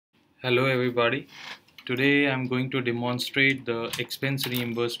Hello everybody. Today I'm going to demonstrate the expense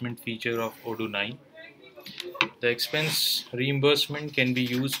reimbursement feature of Odoo 9. The expense reimbursement can be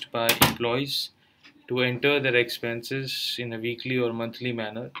used by employees to enter their expenses in a weekly or monthly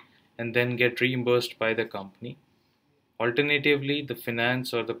manner and then get reimbursed by the company. Alternatively, the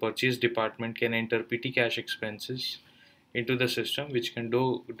finance or the purchase department can enter petty cash expenses into the system, which can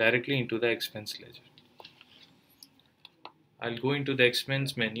go directly into the expense ledger. I'll go into the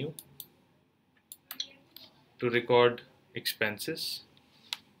expense menu to record expenses.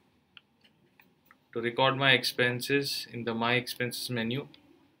 To record my expenses in the My Expenses menu,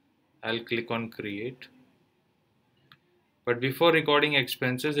 I'll click on Create. But before recording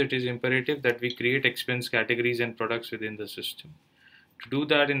expenses, it is imperative that we create expense categories and products within the system. To do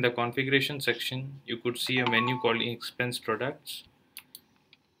that, in the configuration section, you could see a menu called Expense Products.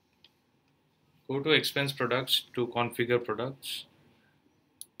 Go to Expense Products to configure products.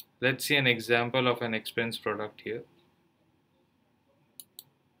 Let's see an example of an expense product here.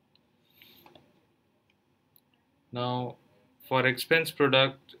 Now, for expense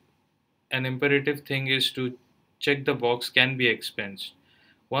product, an imperative thing is to check the box can be expensed.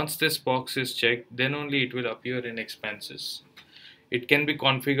 Once this box is checked, then only it will appear in expenses. It can be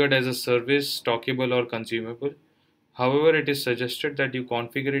configured as a service, stockable or consumable. However, it is suggested that you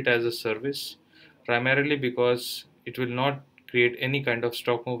configure it as a service, primarily because it will not create any kind of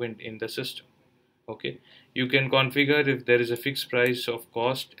stock movement in the system. Okay, you can configure if there is a fixed price of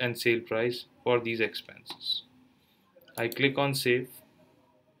cost and sale price for these expenses. I click on save.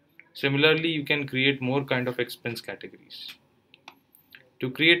 Similarly, you can create more kind of expense categories.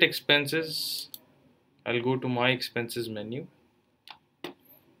 To create expenses, I'll go to My Expenses menu,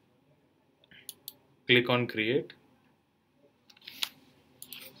 click on Create.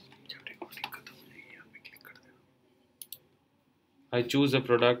 I choose a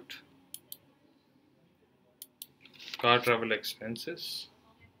product, car travel expenses.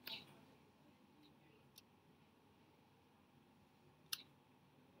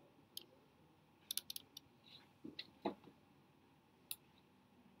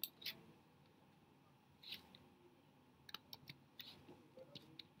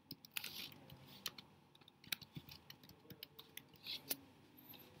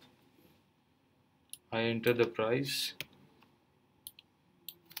 I enter the price.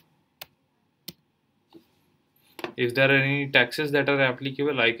 If there are any taxes that are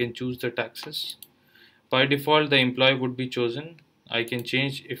applicable, I can choose the taxes. By default, the employee would be chosen. I can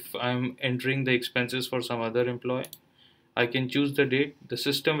change if I'm entering the expenses for some other employee. I can choose the date. The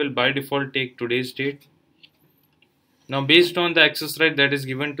system will by default take today's date. Now, based on the access right that is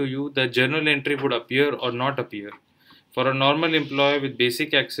given to you, the journal entry would appear or not appear. For a normal employee with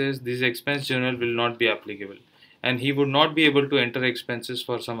basic access, this expense journal will not be applicable, and he would not be able to enter expenses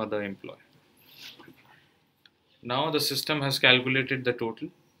for some other employee. Now the system has calculated the total.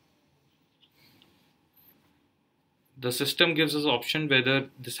 The system gives us option whether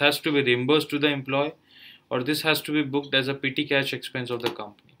this has to be reimbursed to the employee or this has to be booked as a petty cash expense of the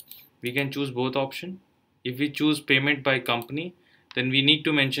company. We can choose both options. If we choose payment by company, then we need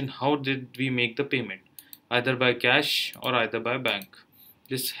to mention how did we make the payment, either by cash or either by bank.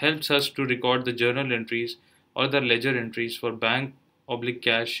 This helps us to record the journal entries or the ledger entries for bank,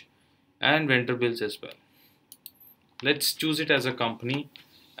 cash and vendor bills as well. Let's choose it as a company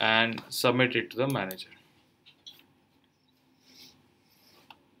and submit it to the manager.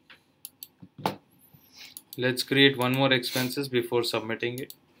 Let's create one more expenses before submitting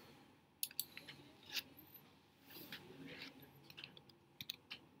it.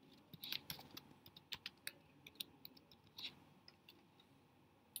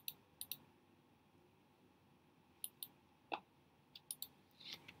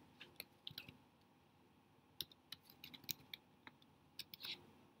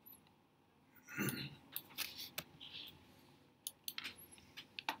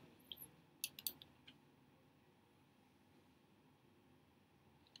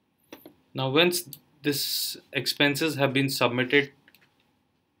 Now, once this expenses have been submitted,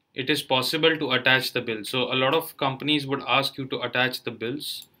 it is possible to attach the bill. So a lot of companies would ask you to attach the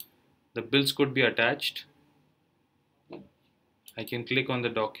bills. The bills could be attached. I can click on the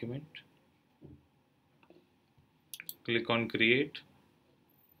document, click on create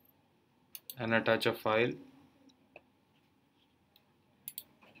and attach a file.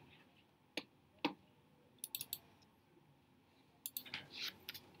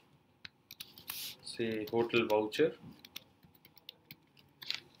 Say hotel voucher.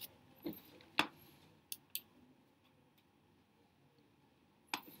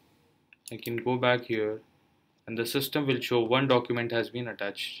 I can go back here and the system will show one document has been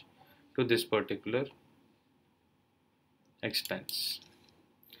attached. to this particular expense.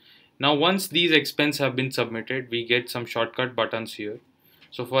 Now once these expenses have been submitted, we get some shortcut buttons here.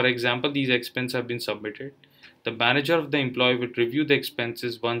 So for example, these expenses have been submitted. The manager of the employee will review the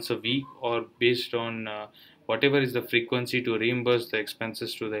expenses once a week or based on whatever is the frequency to reimburse the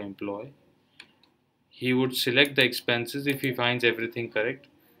expenses to the employee. He would select the expenses. If he finds everything correct,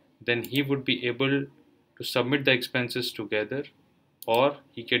 then he would be able to submit the expenses together, or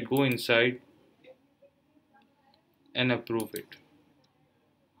he could go inside and approve it.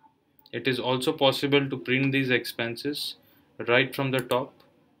 It is also possible to print these expenses right from the top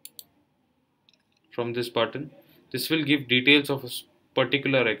from this button. This will give details of a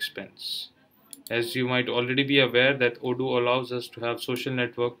particular expense. As you might already be aware that Odoo allows us to have social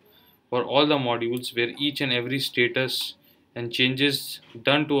network for all the modules where each and every status and changes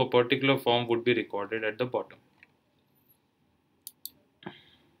done to a particular form would be recorded at the bottom.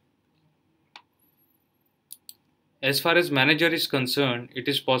 As far as manager is concerned, it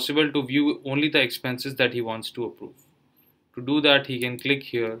is possible to view only the expenses that he wants to approve. To do that, he can click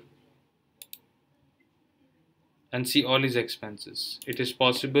here and see all his expenses. It is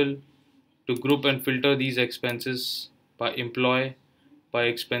possible to group and filter these expenses by employee, by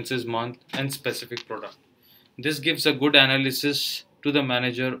expenses month, and specific product. This gives a good analysis to the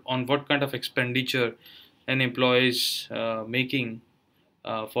manager on what kind of expenditure an employee is making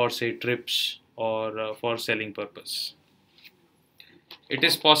for say trips or for selling purpose. It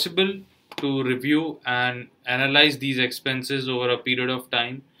is possible to review and analyze these expenses over a period of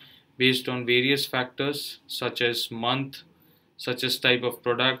time based on various factors such as month, such as type of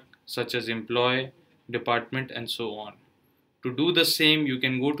product, such as employee, department, and so on. To do the same, you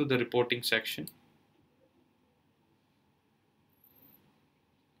can go to the reporting section.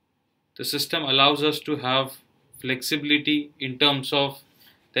 The system allows us to have flexibility in terms of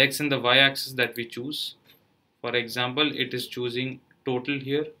the x and the y axis that we choose. For example, it is choosing total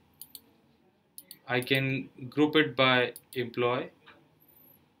here. I can group it by employee,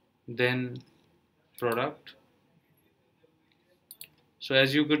 then product. So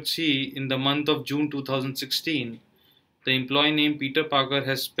as you could see, in the month of June 2016, the employee named Peter Parker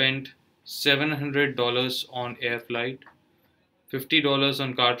has spent $700 on air flight, $50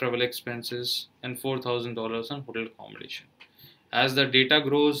 on car travel expenses, and $4,000 on hotel accommodation. As the data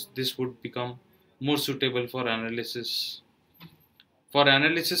grows, this would become more suitable for analysis. For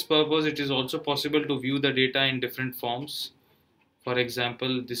analysis purpose, it is also possible to view the data in different forms. For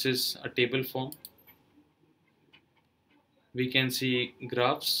example, this is a table form. We can see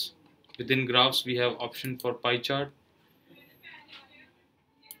graphs. Within graphs, we have option for pie chart,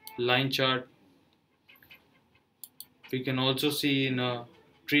 line chart. We can also see in a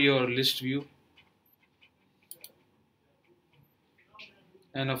tree or list view.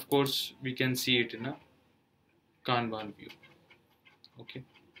 And of course, we can see it in a Kanban view. Okay.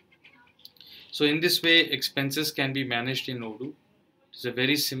 So in this way, expenses can be managed in Odoo. It's a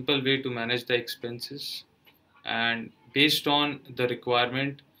very simple way to manage the expenses, and based on the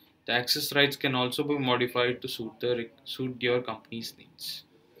requirement, the access rights can also be modified to suit your company's needs.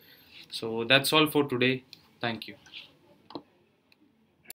 So that's all for today. Thank you.